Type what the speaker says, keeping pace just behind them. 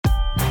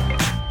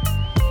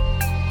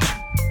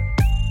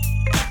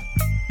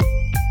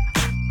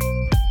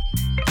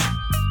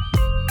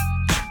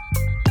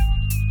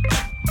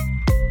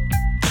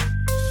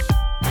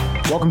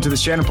Welcome to the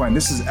Shanaplan.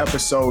 This is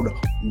episode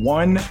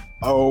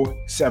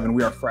 107.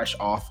 We are fresh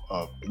off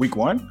of week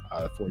one.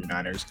 The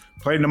 49ers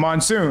played in the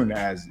monsoon,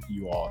 as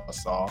you all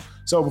saw.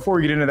 So before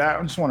we get into that,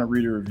 I just want to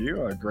read a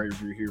review, a great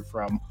review here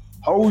from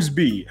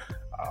Hoseby.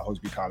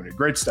 Hoseby commented,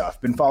 great stuff.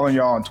 Been following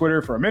y'all on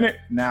Twitter for a minute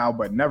now,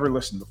 but never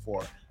listened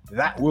before.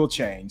 That will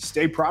change.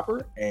 Stay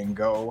proper and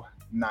go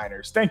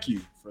Niners. Thank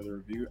you for the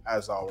review.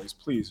 As always,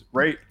 please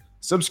rate,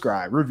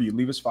 subscribe, review,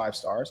 leave us 5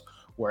 stars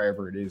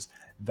wherever it is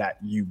that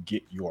you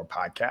get your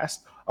podcast.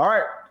 All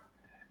right,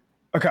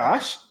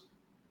 Akash.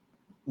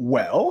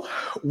 Well,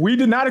 we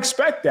did not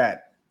expect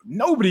that.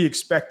 Nobody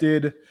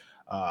expected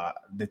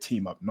the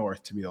team up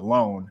north to be the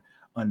lone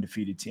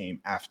undefeated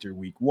team after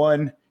week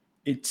one.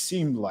 It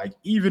seemed like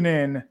even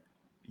in,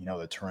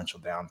 the torrential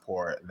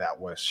downpour that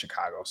was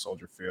Chicago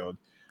Soldier Field,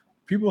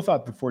 people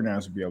thought the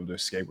 49ers would be able to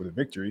escape with a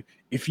victory.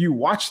 If you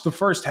watched the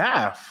first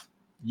half,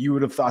 you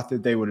would have thought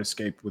that they would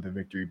escape with a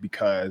victory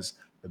because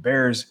the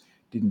Bears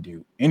didn't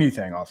do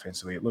anything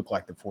offensively. It looked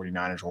like the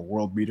 49ers were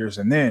world beaters.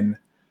 And then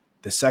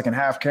the second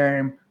half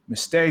came,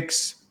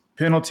 mistakes,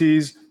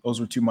 penalties.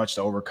 Those were too much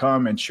to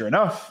overcome. And sure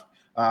enough,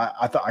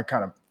 I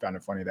kind of found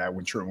it funny that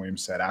when Trent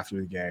Williams said after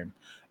the game,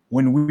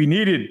 when we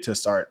needed to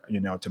start,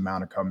 to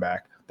mount a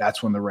comeback,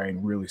 that's when the rain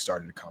really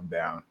started to come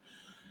down.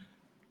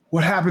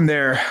 What happened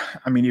there,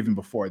 even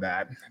before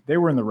that, they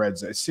were in the red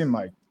zone. It seemed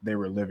like they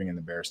were living in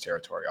the Bears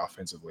territory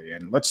offensively.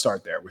 And let's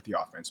start there with the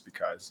offense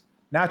because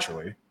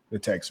naturally the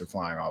takes are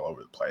flying all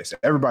over the place.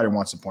 Everybody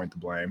wants to point the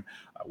blame,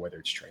 whether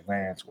it's Trey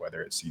Lance,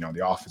 whether it's,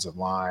 the offensive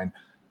line,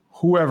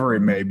 whoever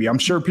it may be. I'm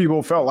sure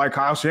people felt like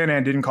Kyle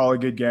Shanahan didn't call a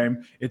good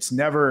game. It's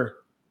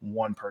never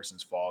one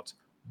person's fault.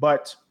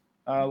 But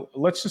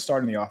let's just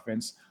start in the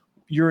offense.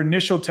 Your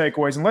initial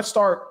takeaways, and let's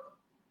start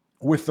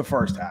with the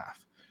first half.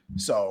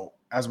 So,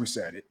 as we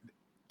said,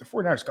 the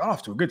 49ers got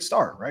off to a good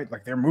start, right?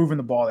 Like they're moving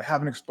the ball, they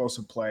have an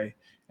explosive play,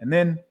 and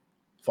then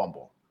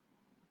fumble.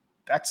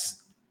 That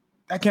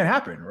can't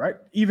happen, right?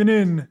 Even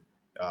in,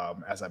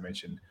 as I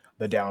mentioned,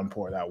 the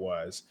downpour that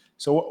was.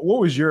 So what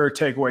was your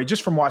takeaway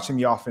just from watching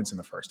the offense in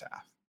the first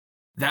half?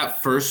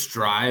 That first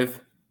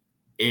drive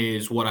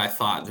is what I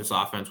thought this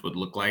offense would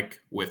look like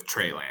with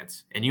Trey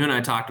Lance. And you and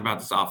I talked about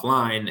this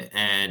offline,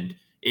 and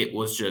it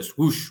was just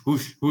whoosh,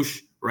 whoosh,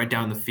 whoosh, right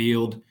down the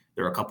field.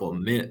 There were a couple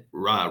of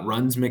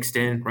runs mixed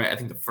in, right? I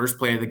think the first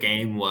play of the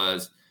game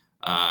was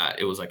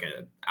it was like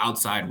an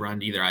outside run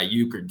to either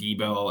Ayuk or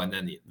Debo, and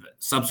then the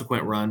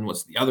subsequent run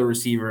was the other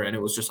receiver, and it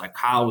was just like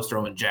Kyle was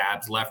throwing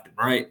jabs left and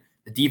right.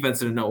 The defense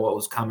didn't know what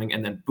was coming,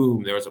 and then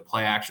boom, there was a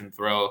play action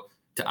throw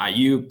to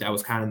Ayuk that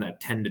was kind of in that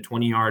 10 to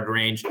 20 yard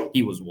range.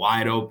 He was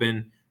wide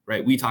open,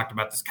 right? We talked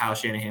about this. Kyle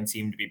Shanahan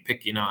seemed to be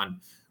picking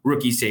on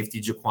rookie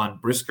safety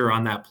Jaquan Brisker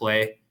on that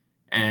play,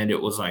 and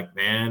it was like,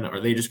 man,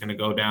 are they just going to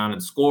go down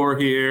and score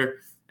here?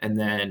 And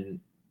then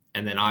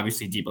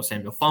obviously Deebo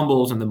Samuel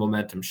fumbles and the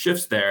momentum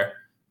shifts there.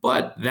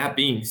 But that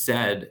being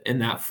said, in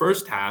that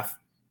first half,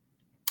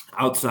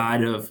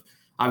 outside of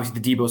obviously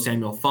the Deebo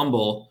Samuel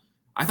fumble,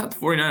 I thought the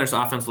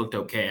 49ers offense looked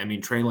okay.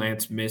 Trey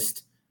Lance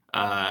missed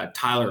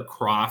Tyler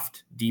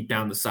Kroft deep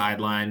down the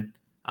sideline.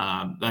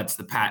 That's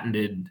the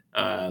patented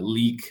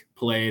leak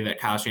play that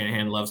Kyle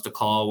Shanahan loves to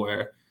call,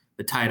 where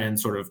the tight end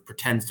sort of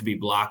pretends to be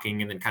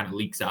blocking and then kind of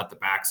leaks out the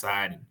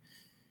backside. And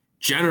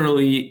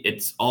generally,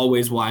 it's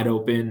always wide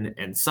open,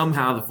 and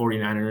somehow the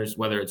 49ers,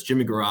 whether it's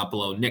Jimmy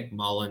Garoppolo, Nick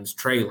Mullins,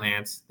 Trey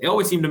Lance, they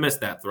always seem to miss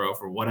that throw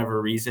for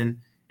whatever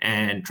reason,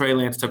 and Trey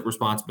Lance took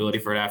responsibility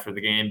for it after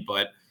the game.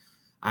 But,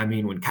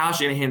 when Kyle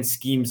Shanahan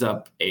schemes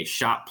up a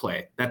shot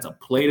play, that's a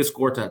play to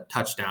score to a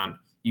touchdown,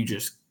 you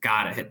just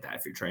got to hit that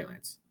if you're Trey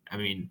Lance.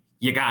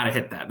 You got to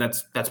hit that.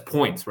 That's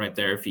points right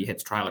there if he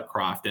hits Tyler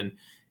Kroft. And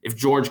if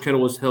George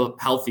Kittle was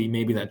healthy,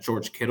 maybe that's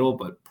George Kittle,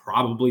 but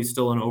probably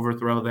still an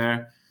overthrow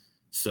there.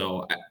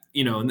 So,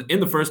 in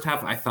the first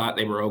half, I thought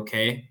they were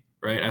okay,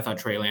 right? I thought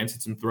Trey Lance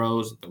had some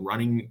throws. The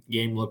running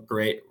game looked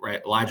great,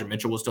 right? Elijah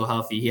Mitchell was still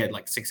healthy. He had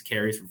like 6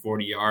 carries for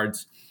 40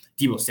 yards.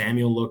 Deebo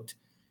Samuel looked,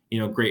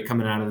 great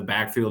coming out of the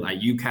backfield.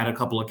 Ayuk had a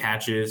couple of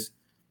catches.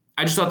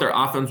 I just thought their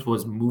offense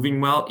was moving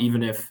well,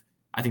 even if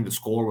I think the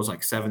score was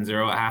like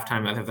 7-0 at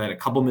halftime. I thought they had a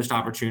couple missed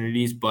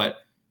opportunities, but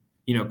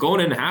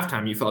going into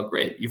halftime, you felt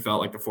great. You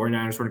felt like the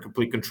 49ers were in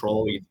complete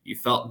control. You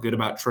felt good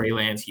about Trey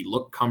Lance. He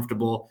looked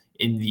comfortable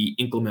in the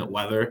inclement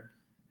weather.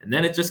 And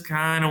then it just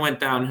kind of went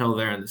downhill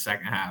there in the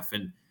second half.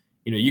 And,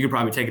 you could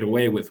probably take it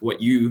away with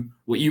what you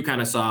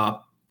kind of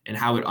saw and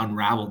how it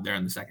unraveled there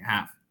in the second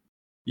half.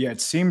 Yeah, it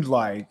seemed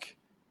like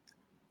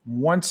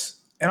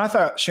once – and I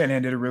thought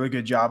Shanahan did a really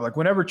good job. Like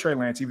whenever Trey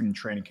Lance, even in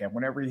training camp,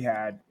 whenever he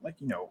had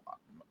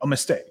a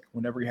mistake,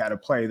 whenever he had a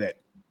play that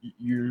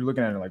you're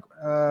looking at it like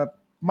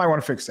might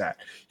want to fix that.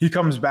 He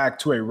comes back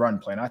to a run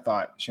play, and I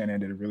thought Shanahan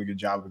did a really good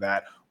job of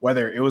that.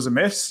 Whether it was a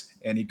miss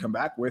and he'd come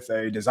back with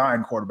a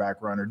design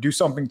quarterback run or do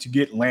something to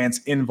get Lance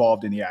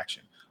involved in the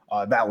action,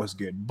 that was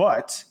good.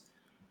 But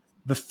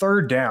the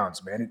third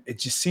downs, man, it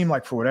just seemed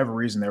like for whatever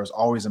reason, there was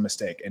always a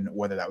mistake. And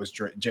whether that was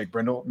Jake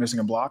Brindle missing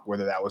a block,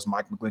 whether that was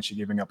Mike McGlinchey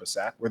giving up a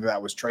sack, whether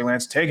that was Trey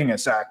Lance taking a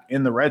sack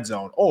in the red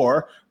zone,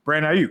 or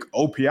Brandon Ayuk,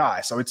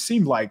 OPI. So it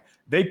seemed like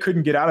they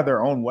couldn't get out of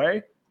their own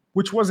way,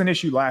 which was an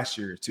issue last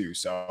year too.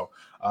 So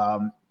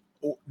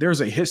there's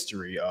a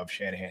history of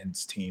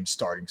Shanahan's team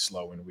starting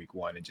slow in week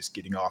one and just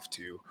getting off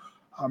to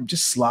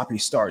just sloppy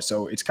starts.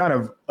 So it's kind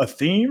of a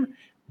theme.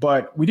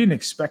 But we didn't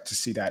expect to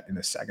see that in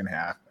the second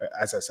half.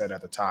 As I said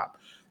at the top,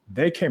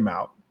 they came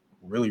out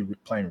really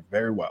playing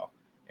very well.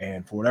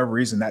 And for whatever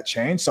reason, that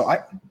changed. So I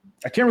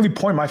can't really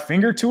point my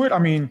finger to it. I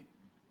mean,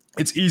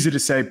 it's easy to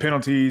say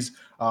penalties.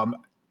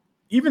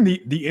 Even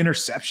the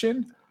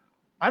interception,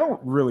 I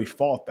don't really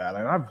fault that.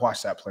 And I've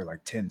watched that play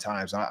like 10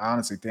 times. I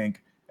honestly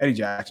think Eddie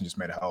Jackson just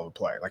made a hell of a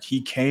play. Like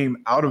he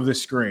came out of the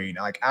screen,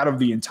 like out of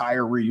the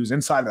entire read. He was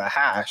inside of the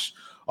hash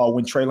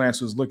when Trey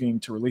Lance was looking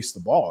to release the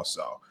ball.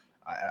 So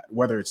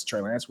whether it's Trey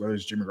Lance, whether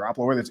it's Jimmy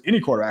Garoppolo, whether it's any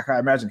quarterback, I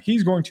imagine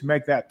he's going to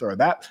make that throw.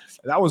 That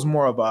was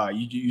more of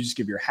you just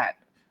give your hat,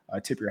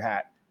 tip your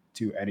hat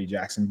to Eddie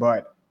Jackson.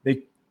 But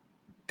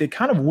they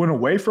kind of went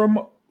away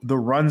from the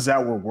runs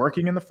that were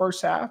working in the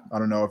first half. I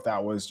don't know if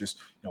that was just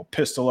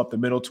pistol up the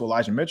middle to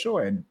Elijah Mitchell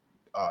and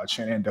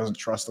Shanahan doesn't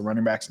trust the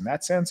running backs in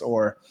that sense,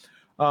 or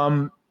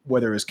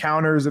whether it was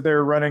counters that they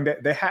were running.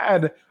 They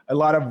had a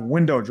lot of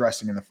window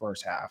dressing in the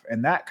first half,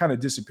 and that kind of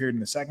disappeared in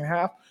the second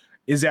half.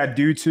 Is that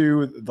due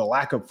to the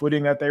lack of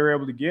footing that they were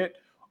able to get,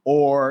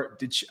 or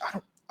did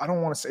I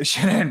don't want to say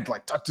Shanahan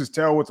like tucked his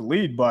tail with the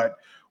lead, but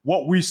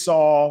what we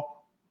saw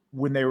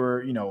when they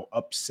were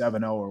up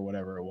 7-0 or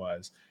whatever it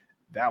was,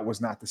 that was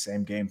not the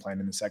same game plan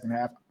in the second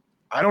half.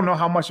 I don't know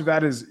how much of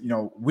that is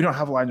we don't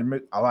have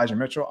Elijah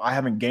Mitchell. I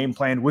haven't game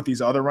planned with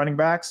these other running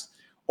backs,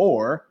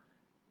 or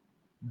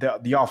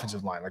the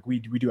offensive line. Like we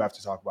do have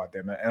to talk about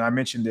them. And I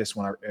mentioned this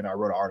when I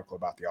wrote an article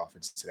about the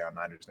offense today on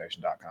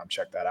NinersNation.com.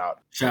 Check that out.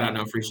 Shout out,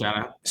 no free shout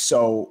out.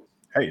 So,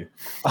 hey,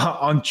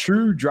 on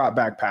true drop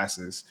back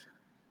passes,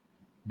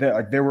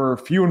 there were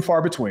few and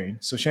far between.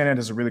 So Shanahan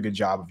does a really good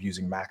job of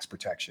using max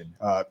protection,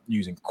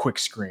 using quick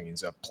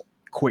screens, a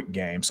quick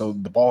game. So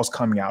the ball's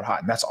coming out hot,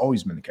 and that's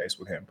always been the case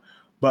with him.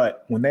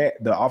 But when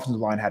the offensive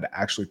line had to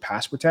actually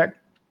pass protect,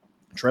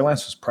 Trey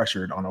Lance was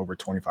pressured on over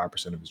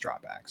 25% of his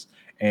dropbacks.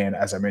 And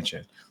as I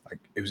mentioned, like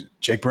it was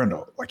Jake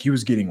Brindle, like he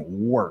was getting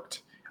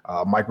worked.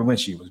 Mike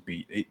McGlinchey was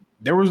beat.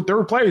 There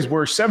were plays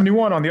where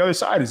 71 on the other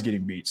side is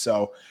getting beat.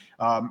 So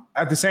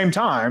at the same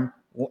time,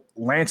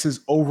 Lance is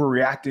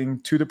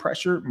overreacting to the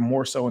pressure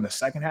more so in the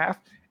second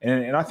half.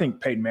 And I think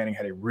Peyton Manning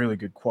had a really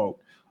good quote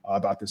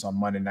about this on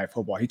Monday Night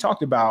Football. He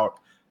talked about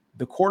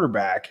the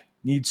quarterback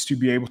needs to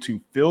be able to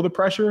feel the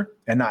pressure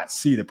and not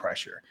see the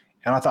pressure.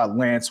 And I thought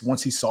Lance,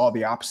 once he saw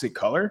the opposite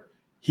color,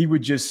 he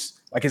would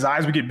just like his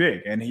eyes would get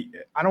big. And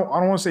I don't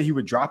want to say he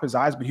would drop his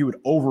eyes, but he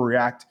would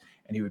overreact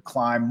and he would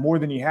climb more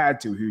than he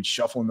had to. He would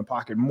shuffle in the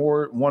pocket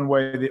more one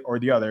way or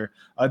the other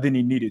than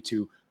he needed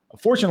to.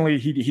 Fortunately,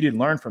 he didn't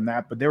learn from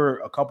that, but there were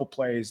a couple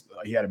plays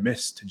he had a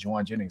miss to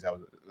Juwan Jennings. That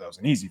was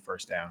an easy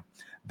first down.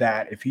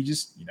 That if he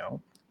just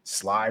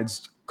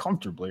slides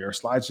comfortably or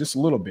slides just a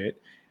little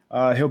bit,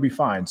 he'll be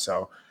fine.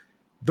 So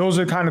those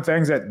are the kind of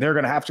things that they're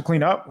going to have to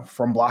clean up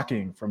from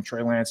blocking, from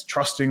Trey Lance,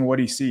 trusting what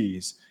he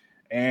sees.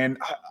 And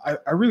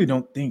I really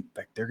don't think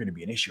like they're going to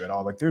be an issue at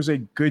all. Like there's a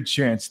good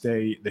chance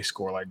they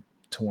score like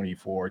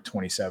 24,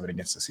 27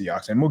 against the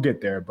Seahawks, and we'll get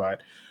there.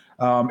 But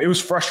it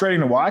was frustrating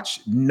to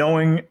watch,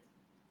 knowing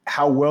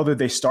how well that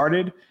they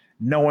started,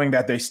 knowing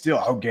that they still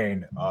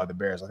outgained the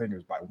Bears. I think it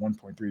was by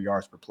 1.3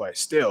 yards per play.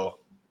 Still,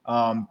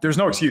 there's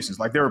no excuses.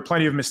 Like there were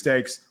plenty of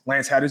mistakes.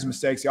 Lance had his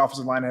mistakes. The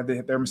offensive line had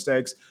their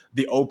mistakes.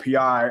 The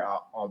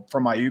OPI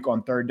from Ayuk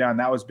on third down,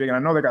 that was big. And I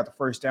know they got the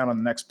first down on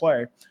the next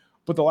play,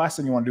 but the last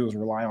thing you want to do is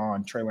rely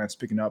on Trey Lance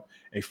picking up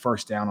a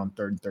first down on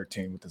 3rd and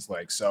 13 with his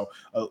legs. So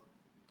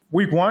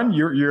week one,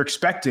 you're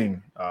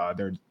expecting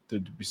there to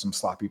be some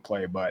sloppy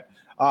play, but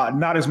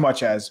not as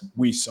much as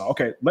we saw.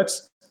 Okay,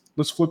 let's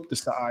flip the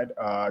side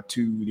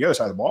to the other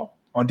side of the ball.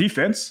 On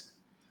defense,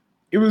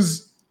 it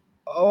was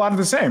a lot of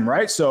the same,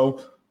 right?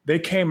 So they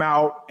came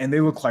out and they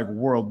looked like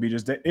world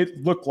beaters.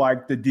 It looked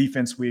like the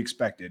defense we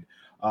expected.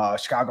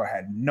 Chicago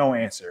had no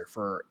answer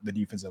for the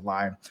defensive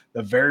line.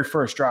 The very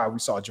first drive, we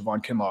saw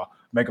Javon Kinlaw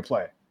make a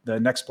play. The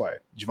next play,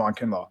 Javon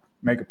Kinlaw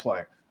make a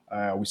play.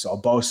 We saw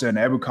Bosa and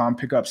Ebukam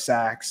pick up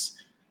sacks.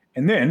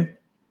 And then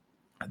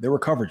there were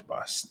coverage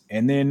busts.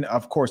 And then,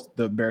 of course,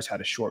 the Bears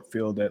had a short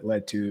field that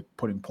led to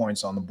putting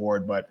points on the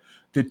board. But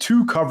the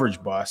two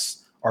coverage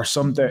busts are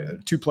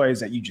two plays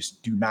that you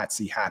just do not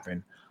see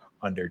happen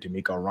under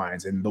DeMeco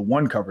Ryans. And the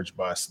one coverage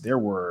bust, there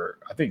were,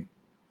 I think,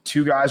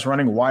 2 guys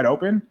running wide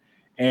open.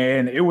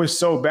 And it was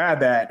so bad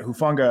that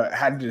Hufanga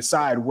had to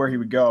decide where he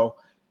would go.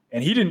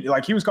 And he didn't,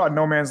 like, he was caught in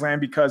no man's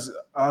land because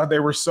they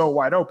were so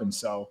wide open.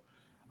 So,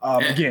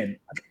 again,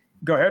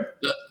 Go ahead.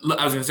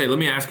 I was going to say, let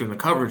me ask him the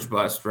coverage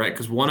bust, right?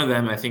 Because one of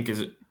them I think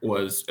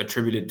was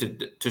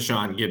attributed to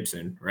Sean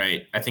Gibson,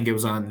 right? I think it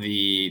was on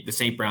the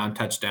St. Brown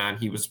touchdown.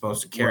 He was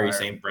supposed to carry Right.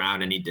 St.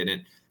 Brown and he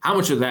didn't. How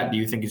much of that do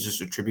you think is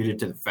just attributed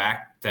to the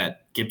fact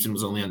that Gibson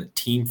was only on the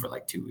team for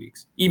like 2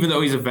 weeks, even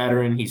though he's a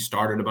veteran, he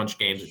started a bunch of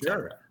games, Sure.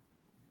 etc.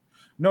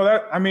 No,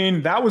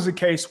 that was a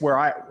case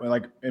where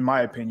in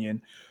my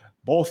opinion,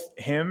 both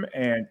him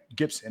and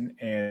Gibson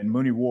and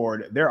Mooney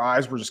Ward, their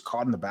eyes were just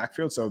caught in the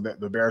backfield. So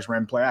the Bears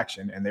ran play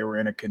action and they were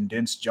in a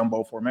condensed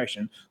jumbo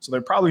formation. So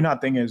they're probably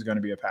not thinking it's going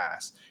to be a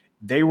pass.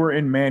 They were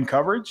in man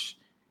coverage,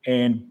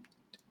 and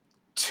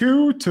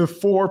 2 to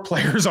 4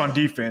 players on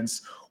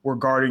defense were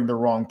guarding the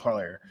wrong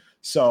player.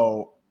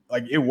 So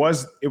like it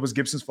was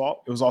Gibson's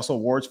fault. It was also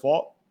Ward's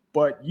fault,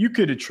 but you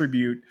could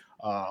attribute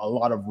a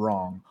lot of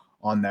wrong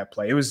on that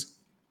play.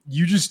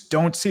 You just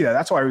don't see that.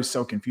 That's why it was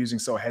so confusing,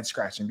 so head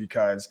scratching,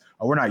 because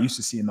we're not used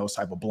to seeing those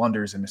type of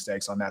blunders and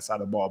mistakes on that side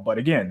of the ball. But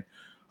again,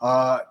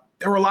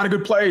 there were a lot of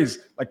good plays.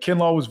 Like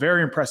Kinlaw was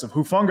very impressive.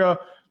 Hufanga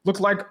looked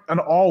like an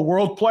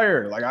all-world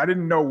player. Like I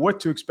didn't know what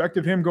to expect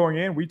of him going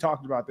in. We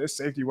talked about this.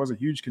 Safety was a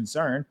huge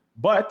concern,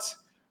 but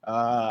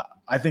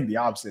I think the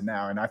opposite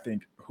now. And I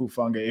think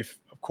Hufanga,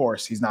 of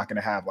course, he's not going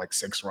to have like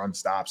 6 run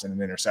stops and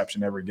an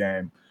interception every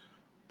game.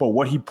 But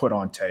what he put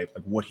on tape,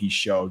 like what he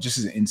showed, just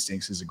his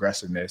instincts, his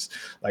aggressiveness,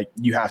 like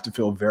you have to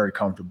feel very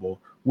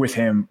comfortable with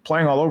him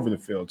playing all over the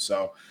field.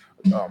 So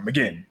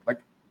again, like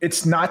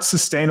it's not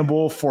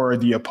sustainable for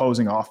the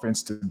opposing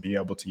offense to be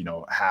able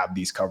to, have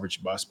these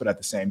coverage busts. But at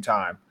the same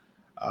time,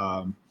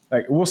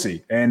 like we'll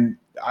see. And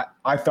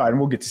I thought, and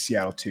we'll get to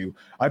Seattle too,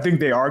 I think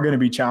they are going to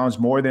be challenged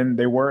more than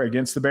they were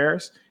against the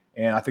Bears.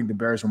 And I think the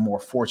Bears were more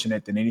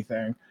fortunate than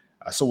anything.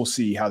 So we'll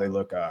see how they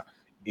look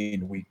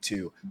in week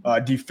 2.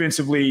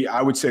 Defensively,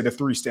 I would say the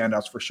 3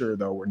 standouts for sure,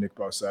 though, were Nick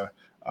Bosa,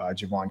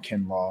 Javon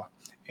Kinlaw,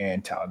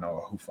 and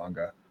Talanoa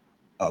Hufanga,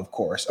 of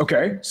course.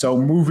 Okay, so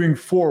moving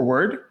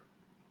forward,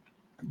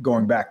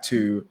 going back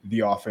to the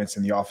offense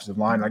and the offensive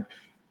line, like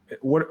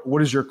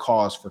what is your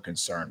cause for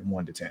concern,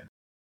 1 to 10?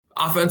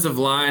 Offensive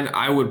line,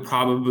 I would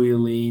probably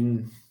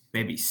lean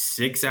maybe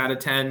 6 out of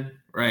 10,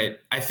 right?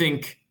 I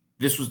think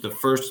this was the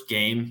first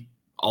game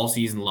all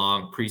season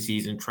long,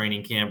 preseason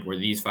training camp, where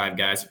these 5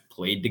 guys have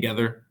played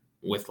together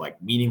with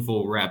like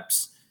meaningful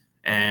reps.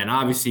 And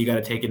obviously you got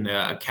to take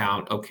into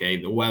account,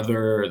 okay, the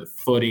weather, the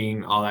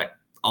footing, all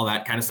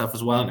that kind of stuff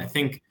as well. And I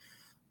think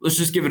let's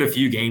just give it a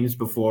few games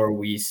before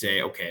we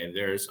say, okay,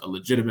 there's a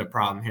legitimate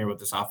problem here with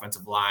this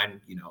offensive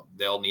line.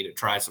 They'll need to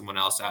try someone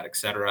else out, et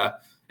cetera.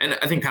 And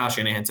I think Kyle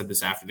Shanahan said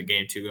this after the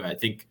game too. I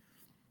think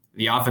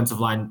the offensive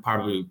line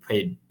probably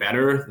played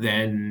better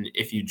than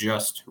if you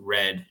just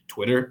read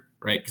Twitter,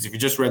 right? Because if you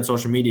just read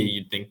social media,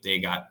 you'd think they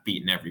got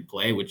beaten every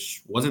play,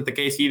 which wasn't the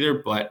case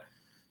either. But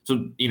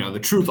so, the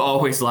truth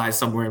always lies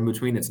somewhere in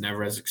between. It's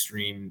never as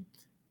extremely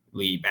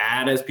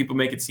bad as people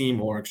make it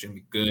seem, or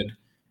extremely good.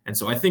 And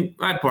so I think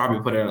I'd probably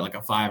put it at like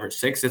a 5 or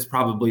 6. It's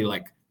probably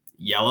like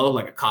yellow,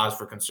 like a cause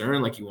for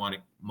concern. Like you want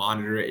to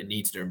monitor it. It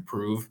needs to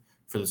improve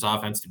for this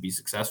offense to be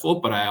successful.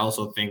 But I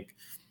also think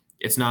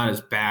it's not as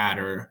bad,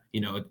 or,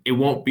 it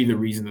won't be the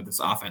reason that this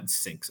offense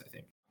sinks, I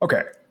think.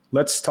 Okay,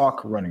 let's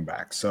talk running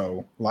back.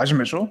 So Elijah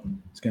Mitchell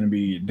is going to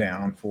be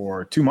down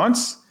for 2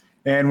 months.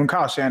 And when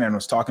Kyle Shanahan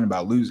was talking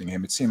about losing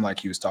him, it seemed like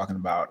he was talking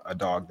about a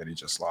dog that he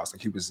just lost.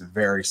 Like he was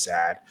very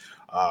sad.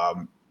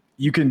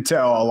 You can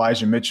tell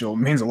Elijah Mitchell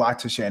means a lot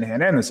to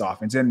Shanahan and this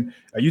offense. And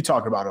you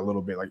talked about it a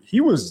little bit. Like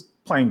he was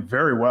playing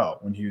very well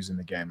when he was in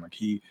the game. Like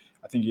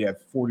I think he had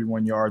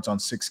 41 yards on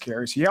 6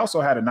 carries. He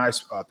also had a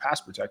nice pass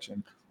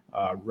protection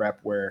rep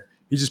where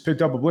he just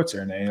picked up a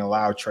blitzer and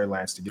allowed Trey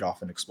Lance to get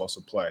off an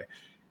explosive play.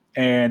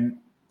 And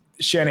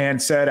Shanahan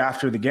said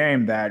after the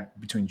game that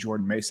between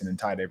Jordan Mason and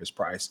Ty Davis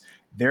Price,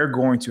 they're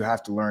going to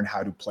have to learn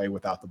how to play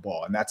without the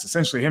ball. And that's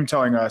essentially him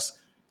telling us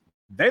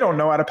they don't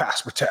know how to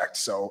pass protect.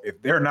 So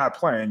if they're not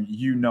playing,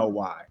 you know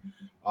why.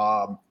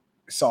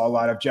 Saw a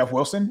lot of Jeff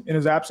Wilson in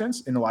his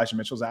absence, in Elijah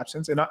Mitchell's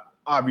absence. And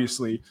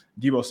obviously,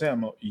 Deebo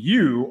Samuel,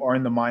 you are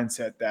in the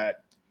mindset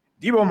that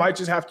Deebo might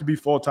just have to be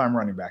full-time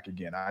running back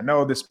again. I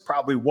know this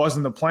probably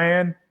wasn't the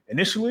plan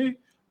initially,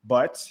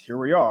 but here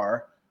we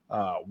are,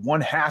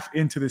 1/2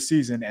 into the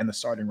season, and the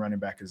starting running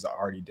back is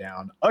already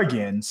down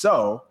again.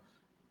 So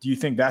do you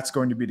think that's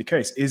going to be the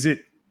case? Is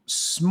it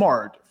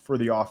smart for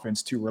the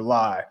offense to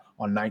rely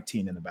on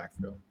 19 in the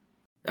backfield?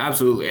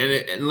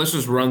 Absolutely. And let's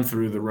just run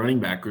through the running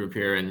back group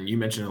here. And you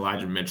mentioned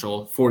Elijah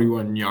Mitchell,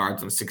 41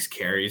 yards on 6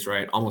 carries,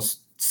 right?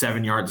 Almost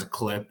 7 yards a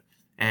clip.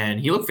 And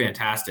he looked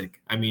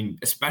fantastic. I mean,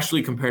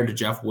 especially compared to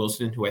Jeff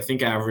Wilson, who I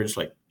think averaged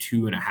like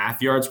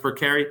 2.5 yards per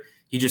carry.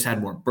 He just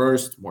had more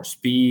burst, more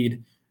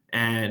speed,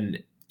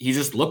 and he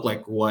just looked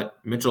like what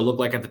Mitchell looked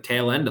like at the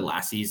tail end of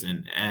last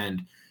season.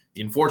 And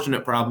the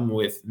unfortunate problem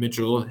with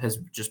Mitchell has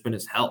just been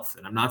his health.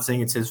 And I'm not saying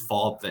it's his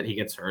fault that he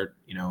gets hurt.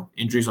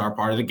 Injuries are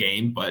part of the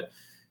game, but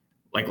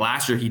like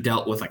last year he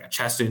dealt with like a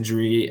chest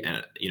injury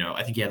and,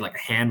 I think he had like a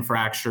hand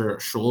fracture, a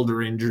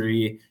shoulder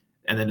injury.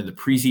 And then in the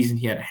preseason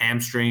he had a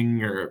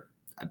hamstring or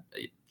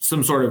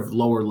some sort of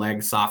lower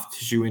leg soft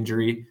tissue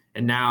injury.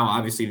 And now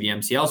obviously the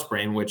MCL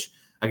sprain, which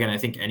again, I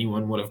think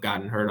anyone would have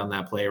gotten hurt on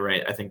that play,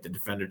 right? I think the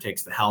defender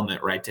takes the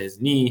helmet right to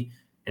his knee,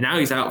 and now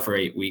he's out for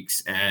 8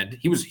 weeks. And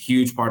he was a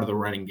huge part of the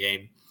running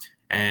game.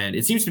 And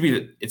it seems to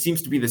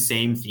be the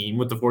same theme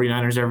with the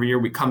 49ers every year.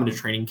 We come into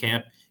training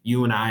camp,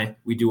 you and I,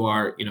 we do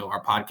our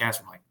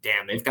podcast. We're like,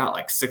 damn, they've got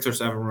like 6 or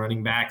 7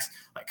 running backs.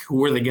 Like,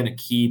 who are they going to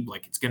keep?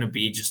 Like, it's going to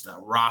be just a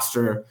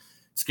roster.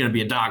 It's going to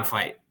be a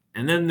dogfight.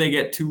 And then they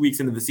get 2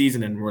 weeks into the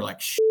season and we're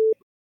like,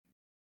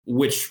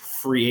 which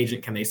free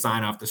agent can they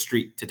sign off the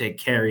street to take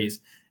carries?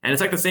 And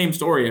it's like the same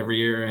story every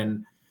year.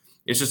 And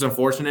it's just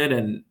unfortunate.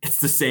 And it's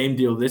the same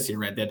deal this year,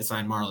 right? They had to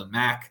sign Marlon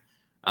Mack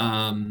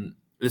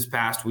this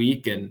past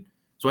week. And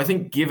so I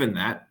think given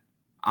that,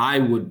 I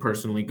would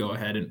personally go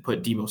ahead and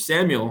put Deebo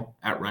Samuel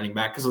at running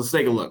back. Because let's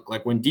take a look.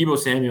 Like when Deebo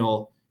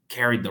Samuel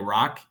carried the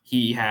rock,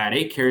 he had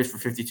 8 carries for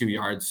 52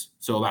 yards.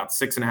 So about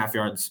 6.5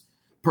 yards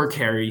per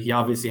carry. He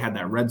obviously had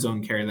that red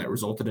zone carry that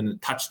resulted in a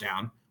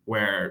touchdown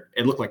where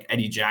it looked like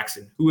Eddie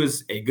Jackson, who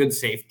is a good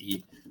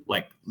safety,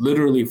 like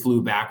literally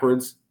flew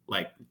backwards.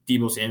 Like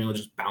Deebo Samuel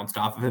just bounced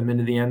off of him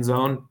into the end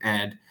zone.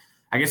 And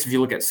I guess if you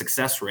look at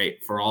success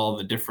rate for all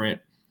the different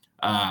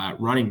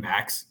running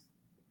backs,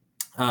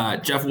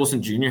 Jeff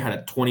Wilson Jr. had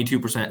a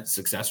 22%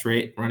 success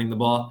rate running the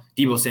ball.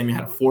 Deebo Samuel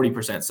had a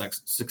 40%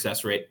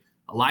 success rate.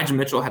 Elijah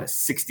Mitchell had a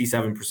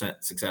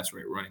 67% success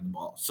rate running the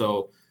ball.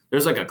 So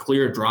there's like a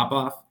clear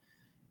drop-off.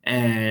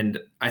 And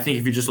I think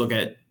if you just look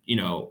at,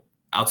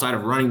 outside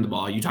of running the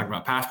ball, you talk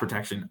about pass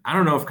protection. I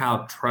don't know if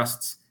Kyle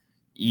trusts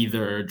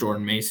either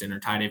Jordan Mason or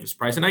Ty Davis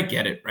Price. And I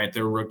get it, right?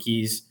 They're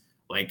rookies.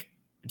 Like,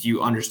 do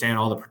you understand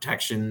all the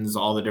protections,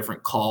 all the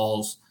different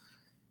calls?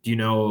 Do you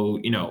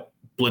know,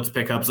 blitz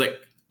pickups? Like,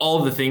 all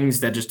of the things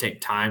that just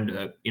take time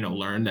to,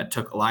 learn, that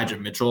took Elijah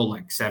Mitchell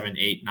like 7,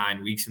 8,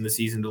 9 weeks in the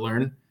season to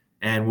learn.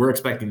 And we're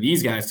expecting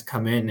these guys to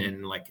come in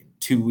and like in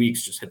 2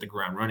 weeks just hit the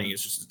ground running.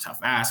 It's just a tough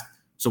ask.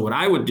 So what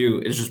I would do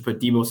is just put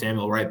Deebo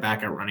Samuel right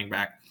back at running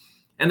back.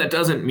 And that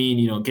doesn't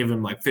mean, give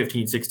him like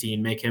 15,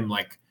 16, make him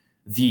like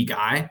the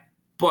guy.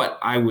 But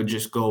I would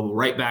just go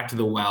right back to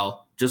the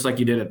well, just like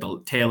you did at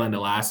the tail end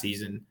of last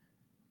season.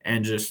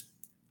 And just,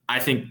 I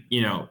think,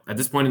 at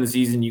this point in the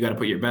season, you got to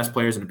put your best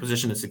players in a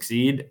position to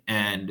succeed.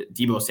 And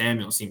Deebo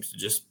Samuel seems to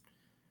just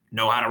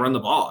know how to run the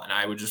ball. And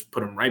I would just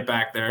put him right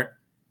back there.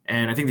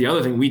 And I think the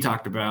other thing we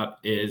talked about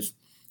is,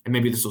 and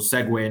maybe this will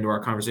segue into our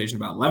conversation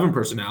about 11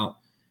 personnel,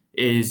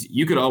 is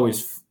you could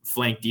always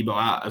flank Deebo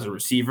out as a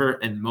receiver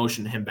and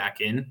motion him back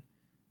in.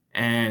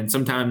 And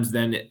sometimes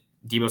then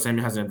Deebo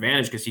Samuel has an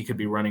advantage because he could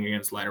be running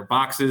against lighter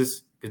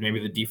boxes because maybe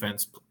the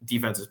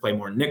defenses play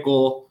more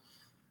nickel.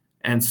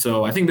 And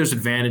so I think there's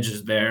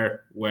advantages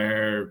there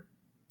where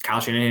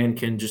Kyle Shanahan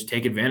can just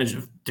take advantage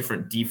of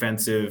different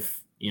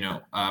defensive,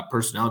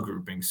 personnel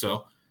groupings.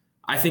 So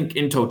I think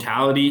in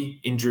totality,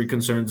 injury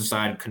concerns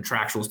aside,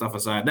 contractual stuff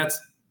aside,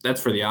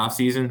 that's for the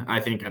offseason. I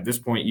think at this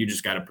point, you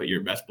just got to put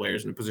your best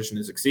players in a position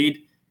to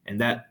succeed. And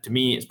that, to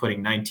me, is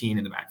putting 19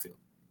 in the backfield.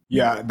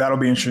 Yeah, that'll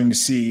be interesting to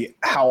see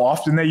how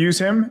often they use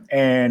him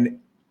and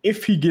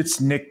if he gets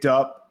nicked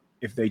up,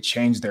 if they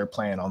change their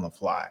plan on the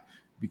fly.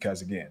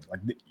 Because, again, like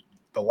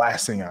the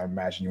last thing I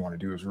imagine you want to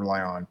do is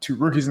rely on 2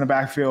 rookies in the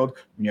backfield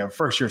when you have a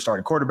first-year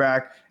starting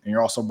quarterback and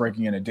you're also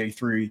breaking in a day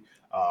 3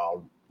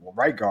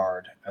 right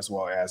guard as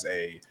well as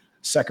a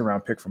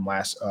second-round pick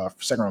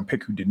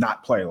who did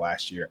not play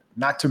last year.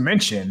 Not to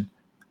mention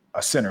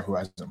a center who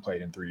hasn't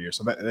played in 3 years.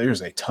 So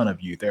there's a ton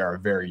of youth. They are a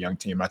very young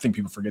team. I think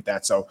people forget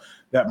that. So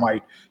that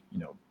might,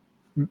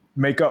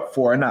 make up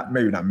for, and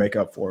maybe not make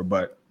up for,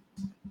 but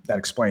that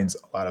explains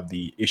a lot of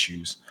the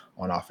issues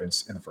on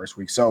offense in the first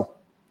week. So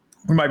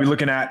we might be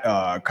looking at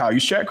Kyle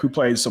Juszczyk, who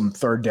played some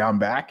third down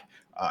back.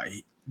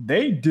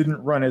 They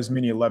didn't run as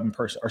many 21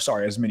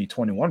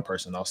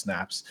 personnel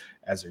snaps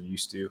as we're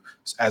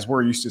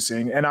used to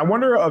seeing. And I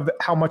wonder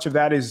how much of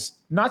that is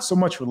not so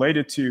much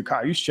related to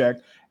Kyle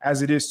Juszczyk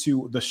as it is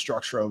to the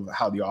structure of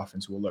how the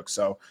offense will look.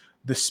 So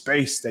the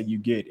space that you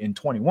get in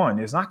 21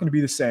 is not going to be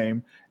the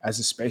same as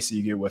the space that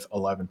you get with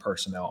 11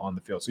 personnel on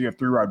the field. So you have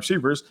 3 wide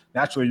receivers.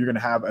 Naturally, you're going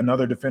to have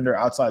another defender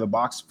outside the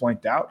box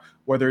flanked out,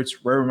 whether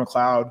it's Ray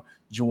McLeod,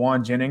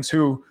 Jawan Jennings,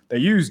 who they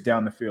used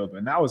down the field.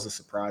 And that was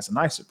a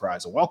nice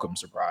surprise, a welcome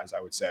surprise, I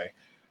would say.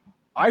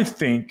 I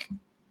think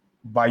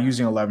by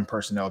using 11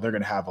 personnel, they're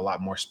going to have a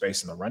lot more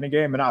space in the running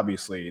game. And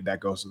obviously that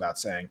goes without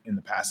saying in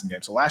the passing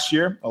game. So last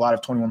year, a lot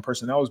of 21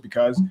 personnel was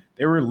because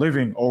they were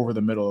living over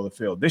the middle of the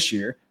field. This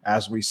year,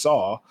 as we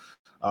saw,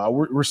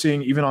 we're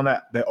seeing even on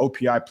the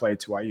OPI play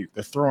to Ayuk,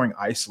 they're throwing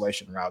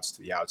isolation routes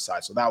to the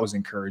outside. So that was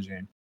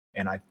encouraging.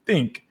 And I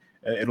think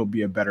it'll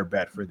be a better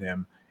bet for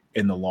them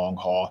in the long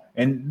haul.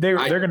 And they're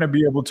going to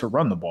be able to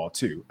run the ball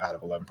too out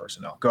of 11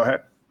 personnel. Go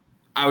ahead.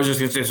 I was just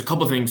going to say there's a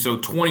couple things. So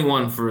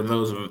 21 for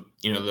those of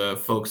the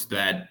folks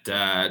that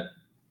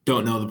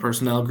don't know the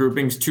personnel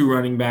groupings: 2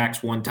 running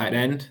backs, 1 tight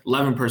end.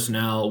 11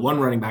 personnel, 1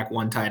 running back,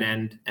 1 tight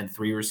end, and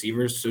 3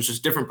 receivers. So it's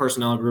just different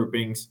personnel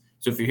groupings.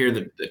 So if you hear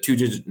the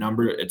 2-digit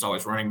number, it's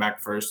always running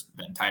back first,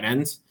 then tight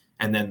ends,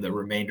 and then the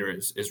remainder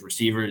is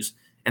receivers.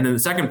 And then the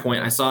second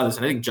point, I saw this,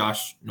 and I think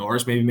Josh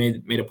Norris maybe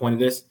made a point of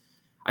this.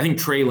 I think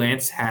Trey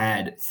Lance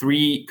had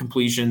 3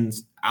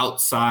 completions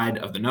outside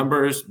of the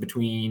numbers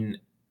between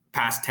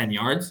past 10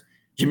 yards.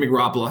 Jimmy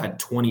Garoppolo had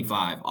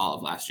 25 all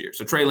of last year.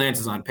 So Trey Lance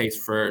is on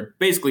pace for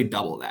basically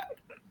double that.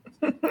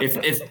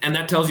 And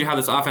that tells you how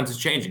this offense is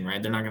changing,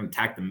 right? They're not going to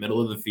attack the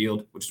middle of the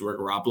field, which is where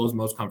Garoppolo is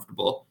most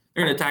comfortable.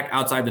 They're going to attack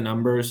outside the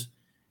numbers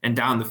and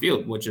down the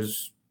field, which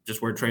is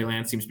just where Trey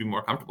Lance seems to be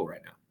more comfortable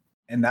right now.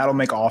 And that'll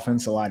make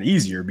offense a lot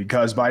easier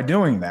because by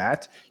doing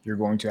that, you're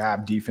going to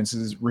have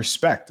defenses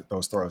respect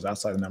those throws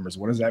outside the numbers.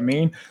 What does that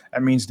mean?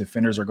 That means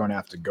defenders are going to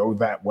have to go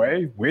that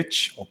way,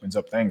 which opens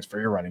up things for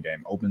your running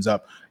game, opens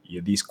up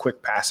these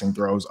quick passing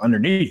throws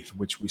underneath,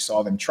 which we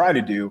saw them try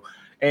to do.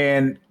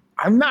 And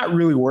I'm not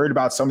really worried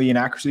about some of the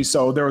inaccuracies.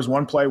 So there was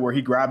one play where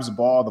he grabs the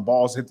ball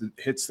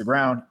hits the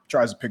ground,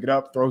 tries to pick it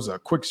up, throws a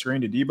quick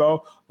screen to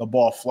Debo. The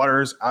ball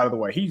flutters out of the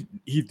way.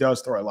 He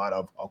does throw a lot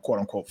of quote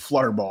unquote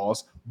flutter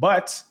balls,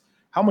 but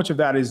how much of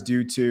that is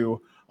due to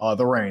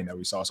the rain that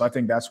we saw? So I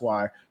think that's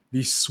why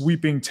these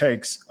sweeping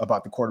takes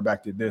about the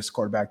quarterback did this,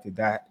 quarterback did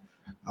that.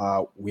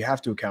 We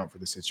have to account for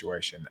the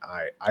situation.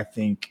 I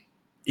think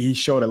he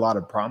showed a lot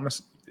of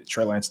promise.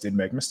 Trey Lance did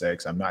make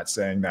mistakes. I'm not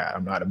saying that.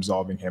 I'm not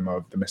absolving him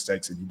of the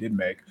mistakes that he did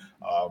make.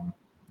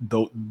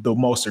 The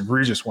most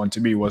egregious one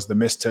to me was the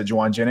miss to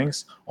Juwan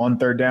Jennings on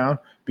 3rd down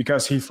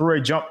because he threw a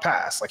jump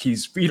pass. Like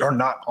his feet are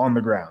not on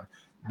the ground.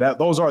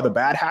 Those are the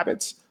bad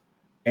habits.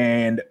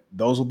 And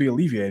those will be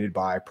alleviated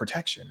by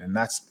protection. And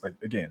that's, like,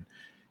 again,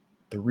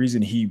 the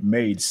reason he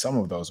made some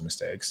of those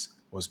mistakes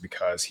was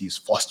because he's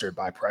flustered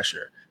by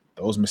pressure.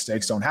 Those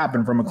mistakes don't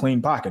happen from a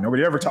clean pocket.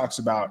 Nobody ever talks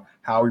about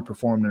how he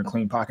performed in a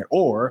clean pocket.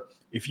 Or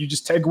if you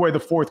just take away the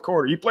 4th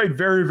quarter, he played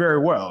very, very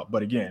well.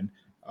 But again,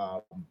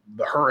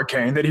 the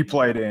hurricane that he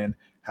played in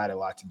had a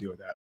lot to do with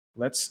that.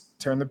 Let's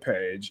turn the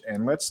page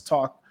and let's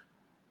talk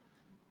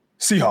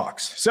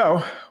Seahawks.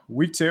 So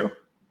week 2,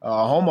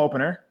 home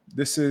opener.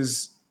 This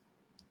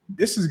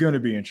is going to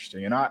be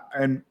interesting. And I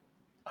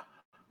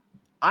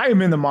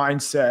am in the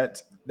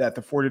mindset that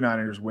the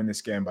 49ers win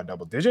this game by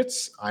double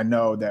digits. I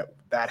know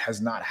that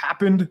has not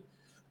happened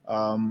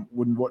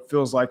in what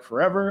feels like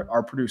forever.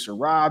 Our producer,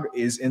 Rob,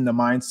 is in the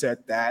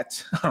mindset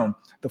that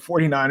the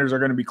 49ers are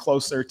going to be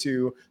closer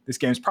to – this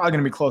game's probably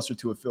going to be closer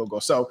to a field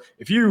goal. So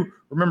if you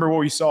remember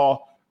what we saw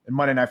in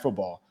Monday Night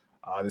Football,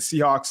 the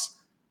Seahawks,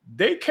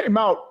 they came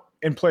out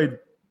and played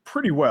 –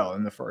 pretty well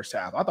in the first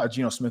half. I thought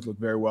Geno Smith looked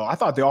very well. I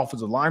thought the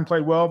offensive line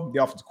played well.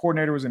 The offensive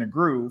coordinator was in a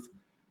groove.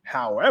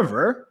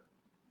 However,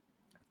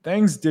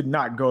 things did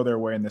not go their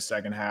way in the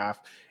second half.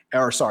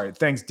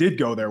 Things did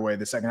go their way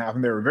the second half,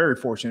 and they were very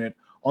fortunate.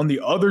 On the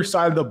other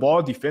side of the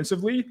ball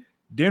defensively,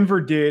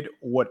 Denver did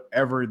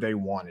whatever they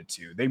wanted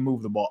to. They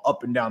moved the ball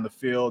up and down the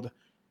field.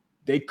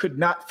 They could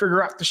not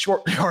figure out the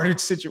short yardage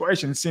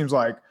situation. It seems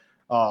like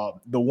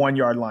the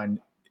 1-yard line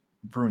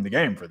ruined the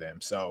game for them.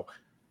 So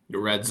the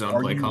red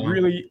zone play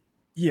calling.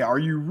 Are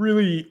you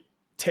really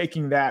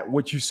taking that,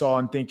 what you saw,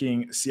 and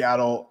thinking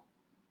Seattle,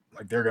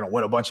 like they're going to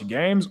win a bunch of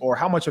games? Or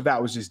how much of that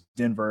was just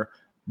Denver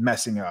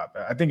messing up?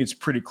 I think it's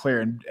pretty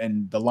clear,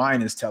 and the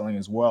line is telling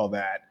as well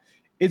that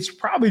it's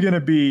probably going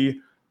to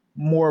be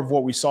more of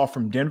what we saw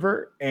from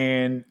Denver.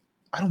 And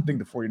I don't think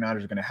the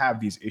 49ers are going to have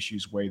these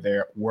issues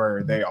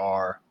where they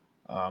are.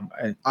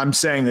 And I'm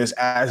saying this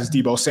as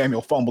Debo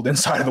Samuel fumbled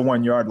inside of the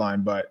 1-yard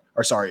line,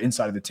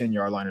 inside of the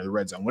 10-yard line or the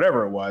red zone,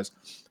 whatever it was.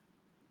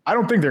 I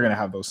don't think they're going to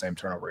have those same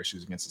turnover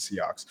issues against the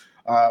Seahawks.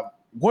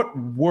 What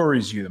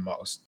worries you the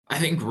most? I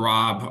think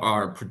Rob,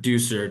 our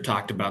producer,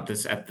 talked about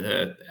this at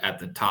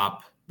the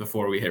top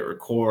before we hit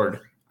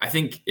record. I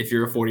think if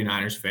you're a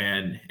 49ers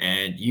fan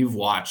and you've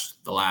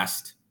watched the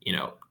last,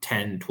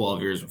 10,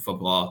 12 years of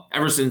football,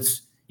 ever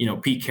since,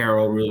 Pete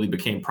Carroll really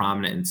became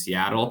prominent in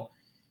Seattle,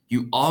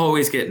 you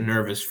always get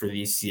nervous for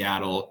these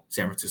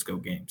Seattle-San Francisco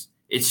games.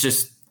 It's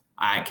just,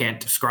 I can't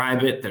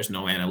describe it. There's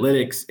no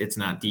analytics. It's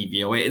not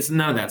DVOA. It's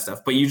none of that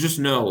stuff. But you just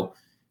know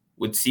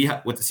with the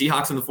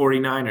Seahawks and the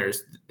 49ers,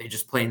 they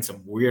just play in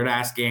some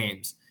weird-ass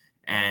games.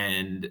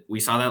 And we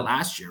saw that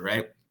last year,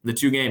 right? The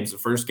 2 games. The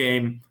first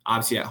game,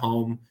 obviously at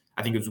home,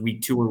 I think it was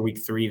week 2 or week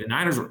 3. The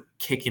Niners were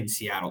kicking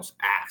Seattle's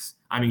ass.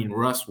 I mean,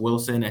 Russ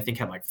Wilson, I think,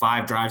 had like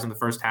 5 drives in the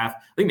first half.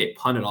 I think they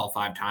punted all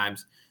 5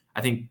 times.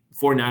 I think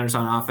 49ers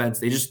on offense,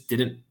 they just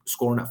didn't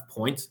score enough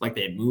points. Like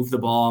they had moved the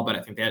ball, but I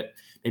think they had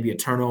maybe a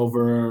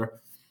turnover.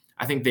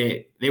 I think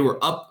they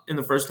were up in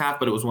the first half,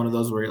 but it was one of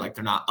those where like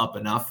they're not up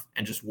enough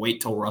and just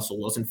wait till Russell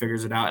Wilson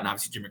figures it out. And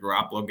obviously Jimmy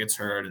Garoppolo gets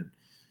hurt and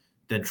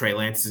then Trey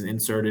Lance is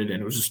inserted,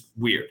 and it was just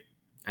weird.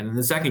 And then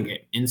the second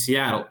game in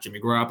Seattle, Jimmy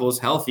Garoppolo is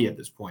healthy at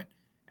this point,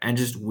 and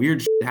just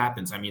weird shit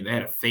happens. I mean, they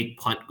had a fake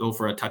punt go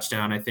for a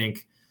touchdown, I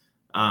think.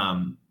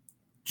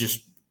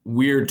 Just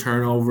weird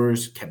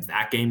turnovers kept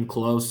that game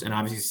close, and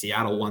obviously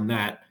Seattle won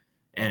that.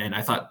 And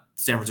I thought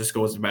San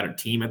Francisco was a better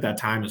team at that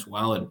time as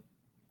well, and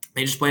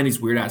they just play in these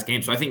weird-ass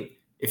games. So I think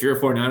if you're a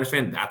 49ers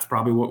fan, that's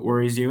probably what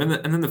worries you. And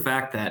then the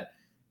fact that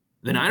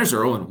the Niners are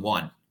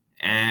 0-1,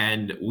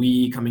 And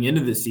we, coming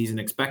into this season,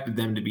 expected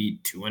them to be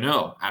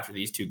 2-0 after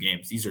these two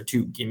games. These are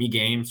two gimme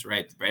games,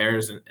 right? The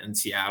Bears and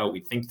Seattle.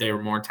 We think they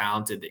were more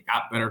talented. They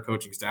got better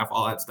coaching staff,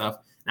 all that stuff.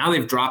 Now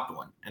they've dropped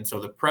one. And so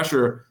the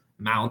pressure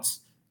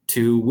mounts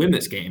to win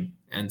this game.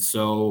 And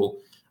so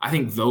I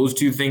think those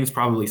two things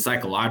probably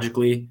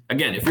psychologically,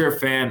 again, if you're a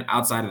fan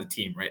outside of the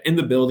team, right? In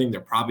the building,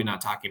 they're probably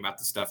not talking about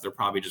the stuff. They're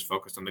probably just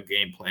focused on the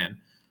game plan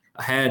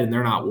ahead, and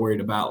they're not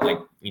worried about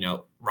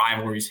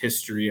rivalries,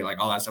 history, like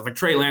all that stuff. Like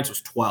Trey Lance was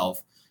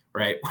 12,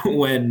 right,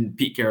 when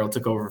Pete Carroll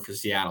took over for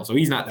Seattle, so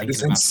he's not thinking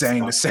about this. It's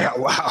insane to say out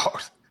loud,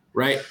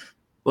 right?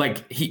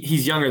 Like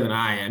he's younger than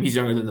I am. He's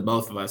younger than the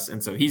both of us,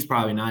 and so he's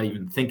probably not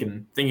even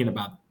thinking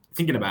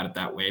about it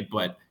that way.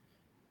 But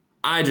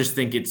I just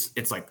think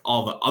it's like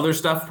all the other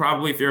stuff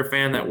probably, if you're a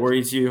fan, that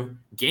worries you.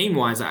 Game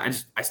wise, I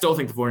still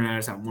think the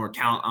 49ers have more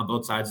talent on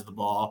both sides of the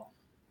ball.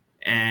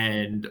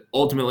 And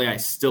ultimately, I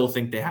still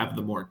think they have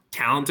the more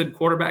talented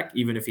quarterback,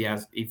 even if he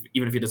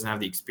doesn't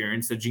have the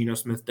experience that Geno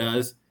Smith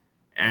does.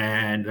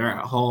 And they're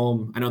at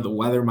home. I know the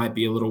weather might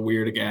be a little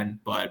weird again,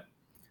 but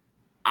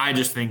I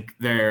just think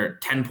they're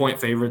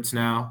 10-point favorites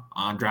now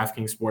on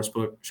DraftKings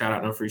Sportsbook. Shout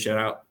out, no free shout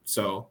out.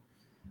 So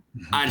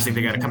I just think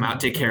they got to come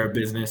out, take care of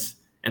business.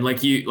 And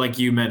like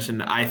you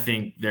mentioned, I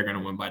think they're going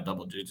to win by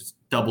double digits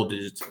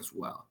as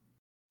well.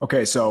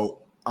 Okay,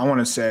 so I want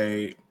to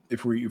say,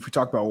 if we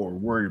talk about what we're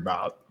worried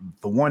about,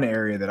 the one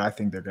area that I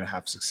think they're going to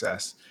have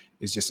success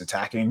is just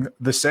attacking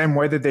the same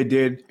way that they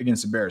did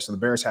against the Bears. So the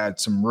Bears had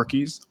some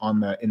rookies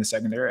in the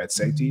secondary at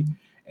safety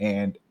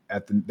and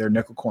at their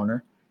nickel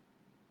corner.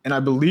 And I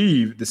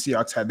believe the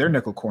Seahawks had their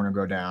nickel corner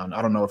go down.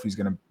 I don't know if he's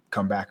going to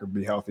come back or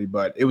be healthy,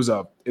 but it was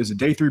a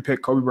day 3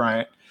 pick, Kobe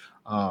Bryant.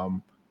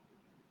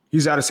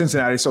 He's out of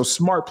Cincinnati, so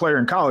smart player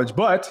in college,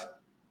 but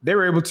they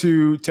were able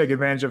to take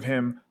advantage of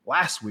him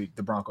last week.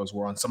 The Broncos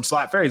were on some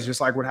slap phase,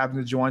 just like what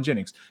happened to Juwan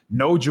Jennings.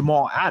 No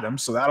Jamal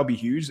Adams, so that'll be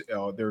huge.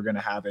 They're going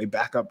to have a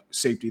backup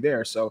safety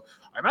there. So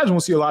I imagine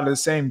we'll see a lot of the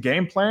same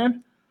game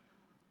plan.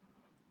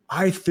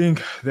 I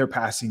think their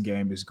passing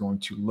game is going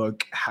to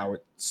look how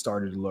it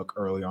started to look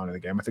early on in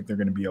the game. I think they're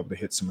going to be able to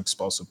hit some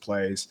explosive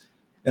plays.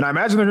 And I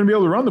imagine they're going to be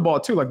able to run the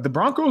ball too. Like the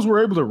Broncos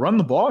were able to run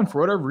the ball, and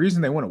for whatever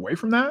reason, they went away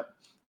from that.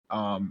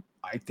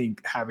 I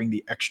think having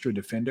the extra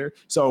defender.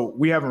 So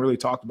we haven't really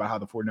talked about how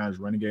the 49ers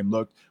running game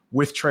looked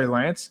with Trey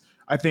Lance.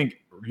 I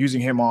think using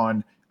him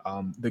on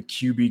the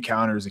QB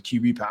counters, the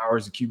QB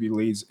powers, the QB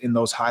leads in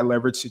those high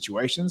leverage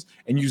situations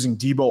and using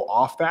Debo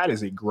off that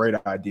is a great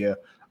idea.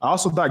 I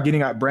also thought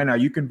getting Brandon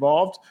Ayuk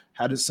involved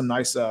had a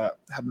nice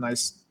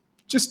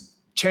just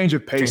change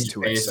of pace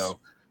to it. So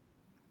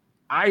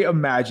I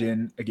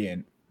imagine,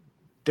 again,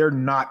 they're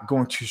not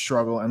going to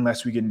struggle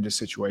unless we get into a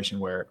situation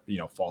where,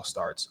 false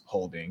starts,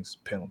 holdings,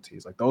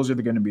 penalties. Like those are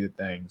going to be the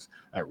things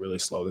that really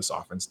slow this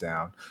offense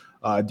down.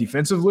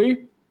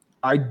 Defensively,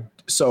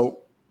 so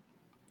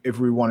if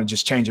we want to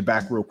just change it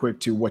back real quick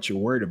to what you're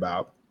worried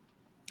about,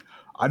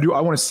 I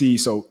want to see,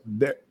 so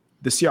the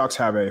Seahawks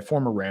have a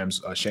former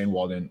Rams, Shane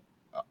Walden.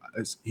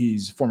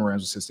 He's former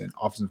Rams assistant,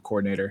 offensive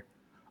coordinator.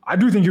 I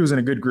do think he was in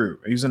a good groove.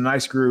 He was in a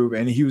nice groove,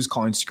 and he was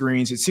calling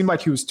screens. It seemed like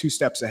he was 2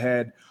 steps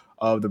ahead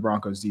of the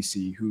Broncos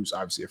DC, who's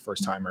obviously a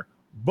first-timer.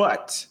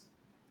 But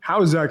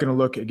how is that going to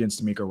look against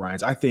D'Amico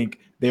Ryans? I think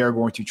they are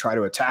going to try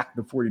to attack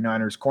the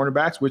 49ers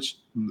cornerbacks, which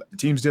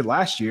teams did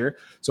last year.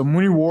 So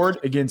Mooney Ward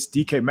against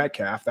DK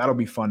Metcalf, that'll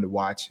be fun to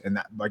watch. And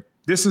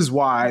this is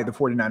why the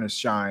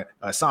 49ers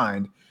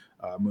signed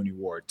Mooney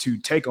Ward, to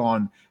take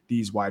on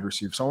these wide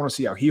receivers. So I want to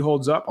see how he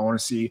holds up. I want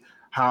to see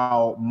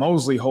how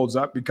Mosley holds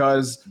up,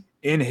 because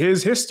in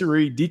his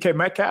history, DK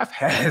Metcalf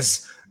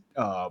has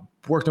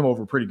worked him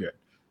over pretty good.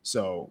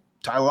 So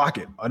Tyler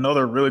Lockett,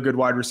 another really good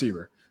wide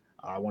receiver.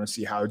 I want to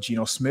see how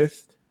Geno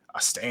Smith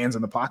stands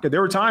in the pocket.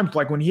 There were times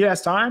like when he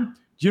has time,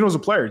 Geno's a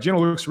player. Geno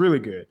looks really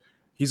good.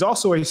 He's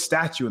also a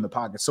statue in the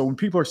pocket. So when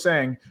people are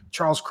saying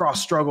Charles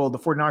Cross struggled, the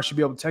 49ers should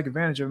be able to take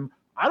advantage of him,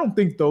 I don't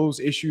think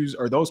those issues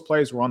or those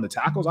plays were on the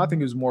tackles. I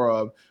think it was more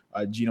of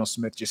Geno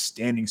Smith just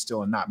standing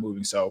still and not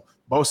moving. So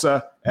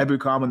Bosa,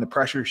 Ebukam, and the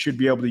pressure should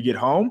be able to get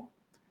home.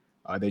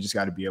 They just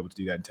got to be able to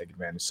do that and take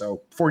advantage.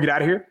 So before we get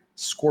out of here,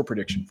 score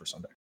prediction for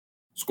Sunday.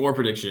 Score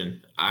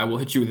prediction. I will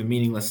hit you with a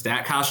meaningless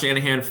stat. Kyle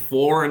Shanahan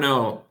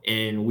 4-0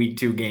 in week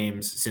 2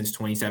 games since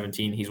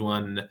 2017. He's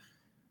won,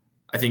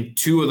 I think,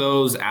 2 of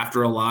those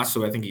after a loss.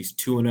 So I think he's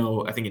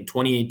 2-0, I think, in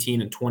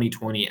 2018 and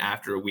 2020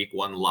 after a week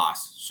 1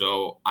 loss.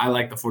 So I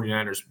like the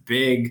 49ers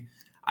big.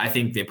 I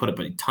think they put up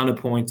a ton of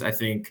points. I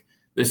think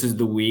this is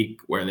the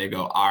week where they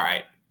go, all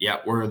right,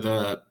 yeah, we're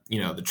the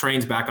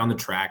train's back on the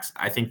tracks.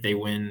 I think they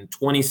win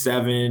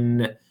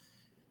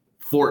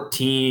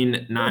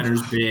 27-14,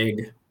 Niners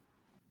big.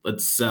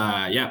 Let's,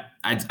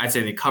 I'd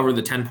say they cover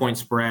the 10-point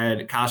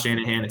spread. Kyle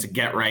Shanahan, it's a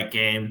get-right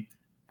game.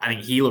 I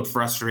think he looked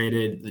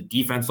frustrated. The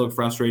defense looked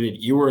frustrated.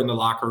 You were in the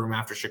locker room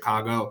after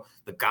Chicago.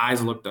 The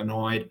guys looked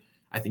annoyed.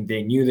 I think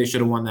they knew they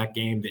should have won that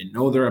game. They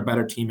know they're a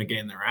better team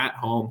again. They're at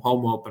home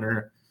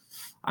opener.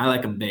 I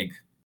like them big.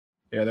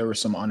 Yeah, there were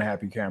some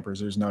unhappy campers.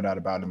 There's no doubt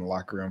about it in the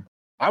locker room.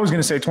 I was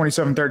going to say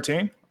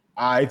 27-13.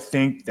 I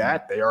think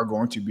that they are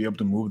going to be able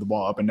to move the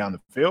ball up and down the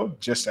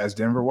field, just as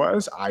Denver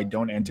was. I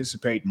don't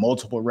anticipate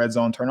multiple red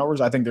zone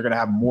turnovers. I think they're going to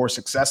have more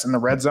success in the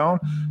red zone.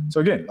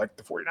 So again, like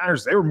the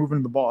 49ers, they were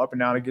moving the ball up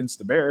and down against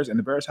the Bears, and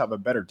the Bears have a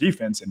better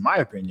defense, in my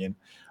opinion,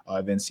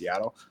 than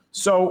Seattle.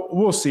 So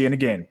we'll see. And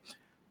again,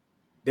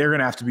 they're going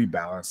to have to be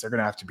balanced. They're going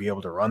to have to be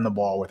able to run the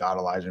ball without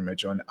Elijah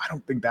Mitchell. And I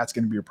don't think that's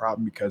going to be a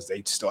problem because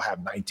they still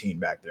have 19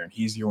 back there, and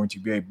he's going to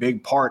be a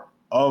big part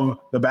of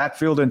the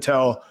backfield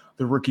until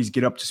the rookies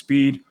get up to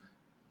speed.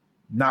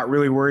 Not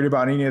really worried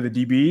about any of the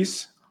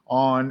DBs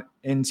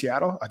in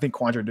Seattle. I think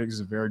Quandre Diggs is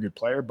a very good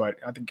player, but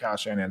I think Kyle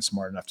Shanahan's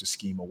smart enough to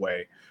scheme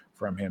away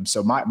from him.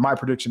 So my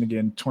prediction,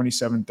 again,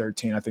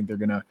 27-13. I think they're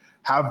going to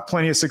have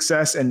plenty of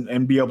success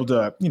and be able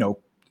to,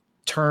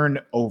 turn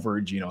over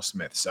Geno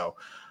Smith. So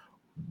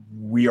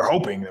we are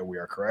hoping that we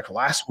are correct.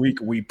 Last week,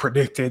 we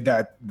predicted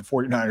that the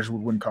 49ers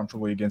would win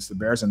comfortably against the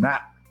Bears, and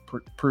that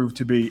proved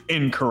to be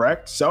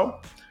incorrect. So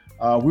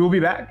we will be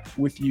back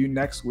with you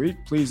next week.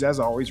 Please, as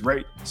always,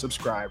 rate,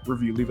 subscribe,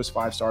 review, leave us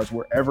 5 stars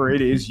wherever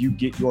it is you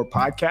get your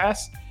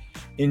podcast.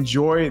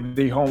 Enjoy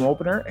the home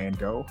opener and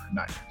go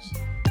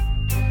Niners.